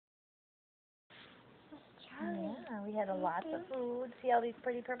We had a lot of food. See all these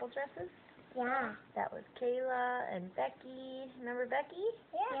pretty purple dresses? Yeah. That was Kayla and Becky. Remember Becky?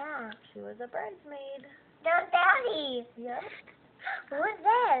 Yeah. She was a bridesmaid. No, Daddy. Yep. Who's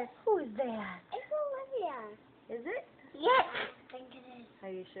this? Who's that? It's Olivia. Is it? Yes. I think it is.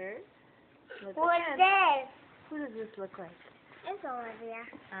 Are you sure? Look Who's again. this? Who does this look like? It's Olivia.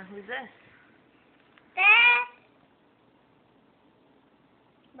 Who's this? That's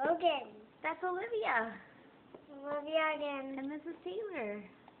Logan. That's Olivia. Olivia again. And this is Taylor.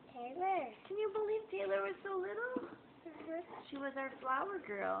 Taylor. Can you believe Taylor was so little? She was our flower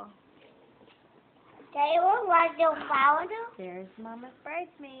girl. Taylor was your flower girl? There's Mama's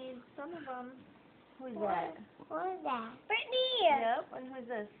bridesmaids, some of them. Who's that? What is that? Brittany. Yep. And who's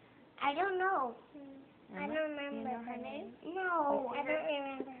this? I don't know. I Emma? don't Do remember you know her name? No, We I see don't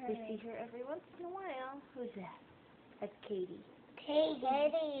remember her We name. see her every once in a while. Who's that? That's Katie.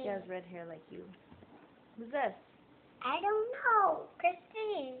 Katie. She has red hair like you. Who's this? I don't know.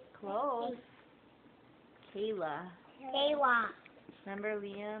 Christy. Close. Kayla. Kayla. Remember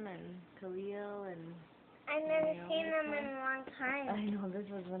Liam and Khalil and... I've never Yeah, seen them okay. in a long time. I know, this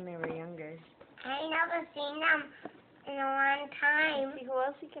was when they were younger. I never seen them in a long time. Let's see who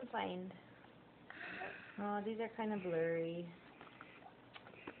else we can find. Oh, these are kind of blurry.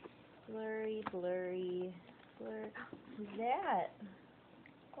 Blurry. Who's that?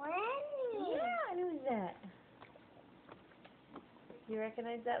 Granny. Yeah, who's that? You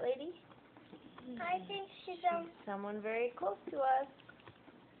recognize that lady? I think she's Someone very close to us.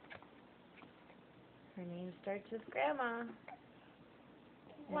 Her name starts with Grandma.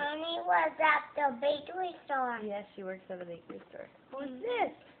 Granny was at the bakery store. Yes, she works at a bakery store. Who's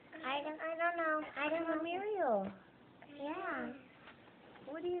this? I don't know. I don't know. Muriel. Yeah.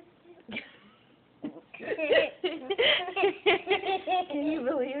 What do you think? Can you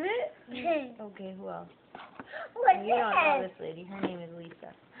believe it? Okay, who else? What's You don't know this? this lady. Her name is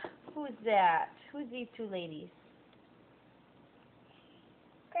Lisa. Who's that? Who's these two ladies?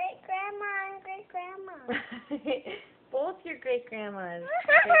 Great grandma and great grandma. Both your great grandmas.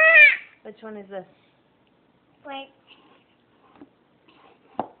 Which one is this? Wait,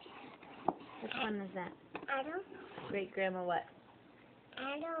 Which one is that? I don't. Great grandma what?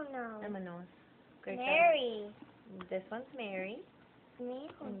 I don't know. Emma knows. Great Mary. grandma. This one's Mary. Me?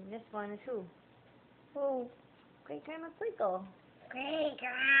 And this one is who? Who? Great grandma Twinkle. Great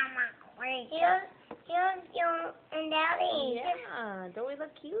grandma. Great. Here's your and Daddy. Yeah. Don't we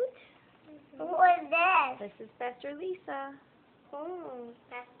look cute? Who is this? This is Pastor Lisa.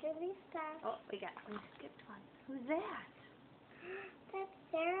 Pastor Lisa. Oh, we skipped one. Who's that? That's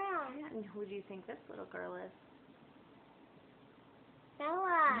Sarah. And who do you think this little girl is?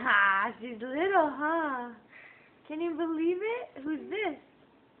 Bella. Ah, she's little, huh? Can you believe it? Who's this?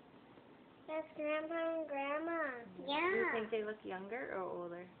 That's Grandpa and Grandma. Do you think they look younger or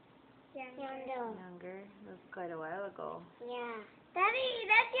older? Younger. Younger. That was quite a while ago. Yeah. Daddy,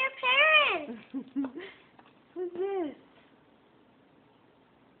 that's your parents. Who's this?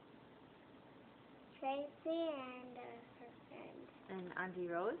 Tracy and her friend. And Auntie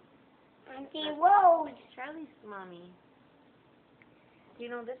Rose? Auntie Rose. Charlie's mommy. Do you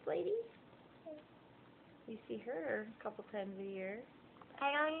know this lady? You see her a couple times a year.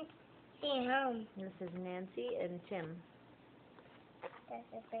 I don't see him. This is Nancy and Tim. That's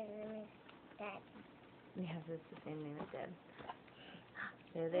the same name as Dad. Yes, it's the same name as Dad.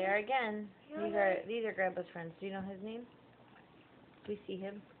 There they are again. These are Grandpa's friends. Do you know his name? We see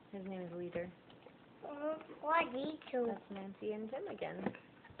him. His name is Leader. What these two? That's Nancy and Tim again.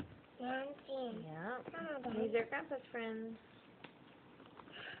 Nancy. Yeah. These are Grandpa's friends.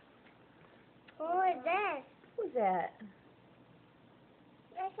 Who is this? Who's that?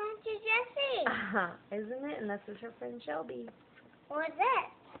 That's Auntie Jessie. Isn't it? And this is her friend Shelby. Who is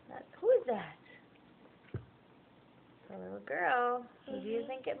this? Who is that? It's a little girl. Who do you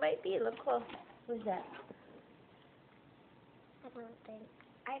think it might be? Look close. Who's that?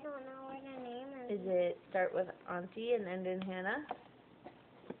 I don't know what her name is. Is it start with Auntie and end in Hannah?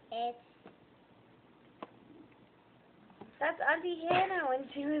 That's Auntie Hannah when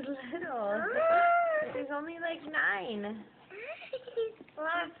she was little. She's only like 9.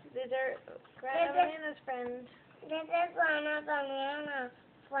 These are Grandma Hannah's friends. This is one of the Nana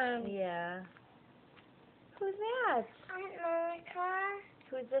friends. Yeah. Who's that? Aunt Monica.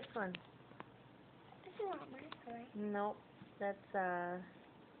 Who's this one? This is not Monica, right? Nope. That's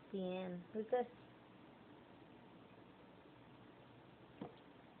Deanne. Who's this?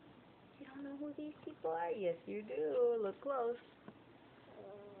 You don't know who these people are? Yes, you do. Look close.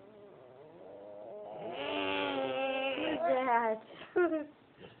 Who's that? Who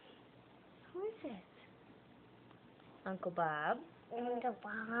is it? Uncle Bob. And the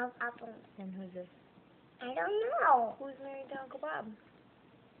Bob apple. And who's this? I don't know. Who's married to Uncle Bob?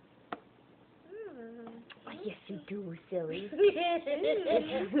 Oh, yes, you do, silly.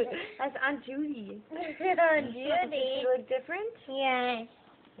 That's Aunt Judy. Judy. Does she look different? Yes.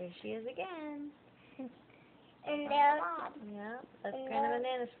 There she is again. And there's Yeah, that's Grandma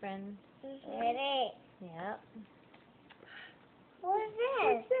Banana's friend. Ready. Yeah. Who's Who's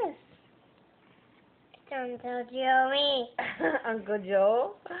this? this? It's Uncle Joey. Uncle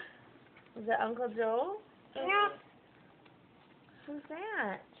Joe? Is that Uncle Joe? No. Who's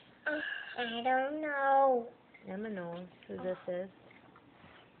that? I don't know. Emma knows who this is.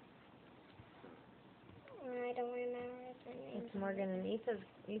 I don't remember the name. It's Morgan and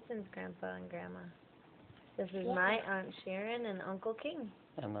Ethan's grandpa and grandma. This is my Aunt Sharon and Uncle King.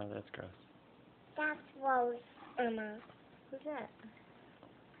 Emma, that's gross. That's Rose, Emma. Who's that?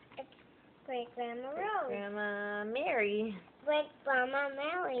 Great Grandma Rose. Grandma Mary. Great Grandma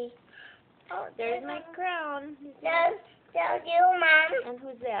Mary. Oh, there's my crown. So you, Mom. And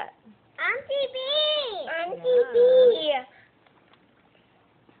who's that? Auntie B. Auntie Yeah. B.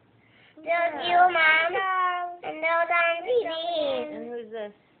 So Yeah. you, Mom. And those Auntie B. And who's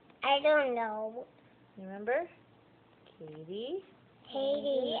this? I don't know. You remember? Katie.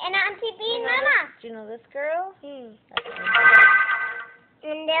 Katie. And Auntie B, Do you know Mama. this- Do you know this girl? That's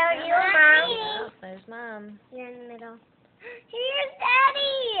And there's you, Mom. yeah, there's Mom. You're in the middle. Here's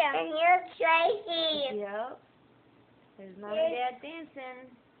Daddy. And here's Tracy. Yep. There's Mom and Dad dancing.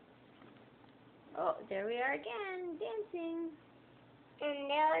 Oh, there we are again, dancing. And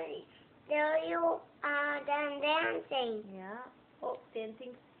there you are done dancing. Yeah. Oh,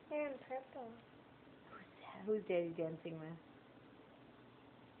 dancing. They're in purple. Who's Daddy dancing with?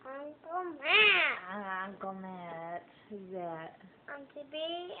 Uncle Matt. Uncle Matt. Who's that? Auntie B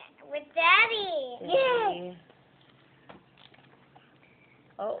with Daddy. Daddy.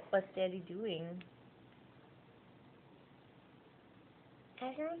 Oh, what's Daddy doing?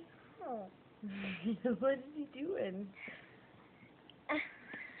 I don't know. What is he doing?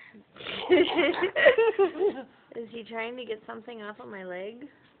 Is he trying to get something off of my leg?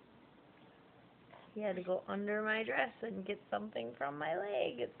 He had to go under my dress and get something from my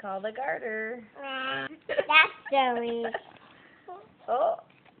leg. It's called a garter. That's silly. Oh,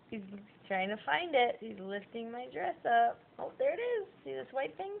 he's trying to find it. He's lifting my dress up. Oh, there it is. See this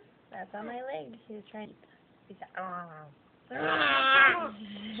white thing? That's on my leg. He was trying. He's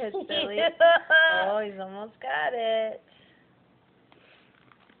That's silly. Oh, he's almost got it.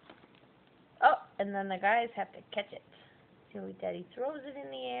 Oh, and then the guys have to catch it. So Daddy throws it in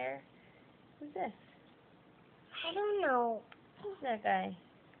the air. Who's this? I don't know. Who's that guy?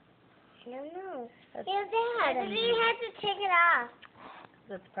 I don't know. That's, Your dad. He had to take it off.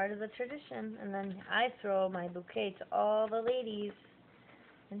 that's part of the tradition. And then I throw my bouquet to all the ladies.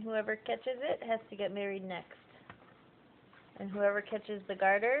 And whoever catches it has to get married next. And whoever catches the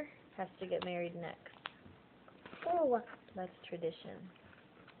garter has to get married next. Ooh. That's tradition.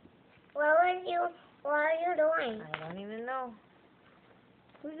 What are you doing? I don't even know.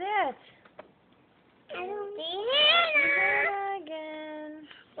 Who's that? I don't see Hannah. Hannah again.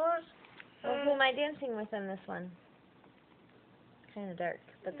 Well, who am I dancing with in this one? Kind of dark,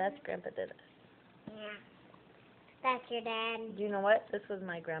 but that's Grandpa did it. Yeah. That's your dad. Do you know what? This was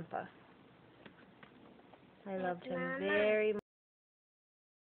my grandpa. I loved him Mama. very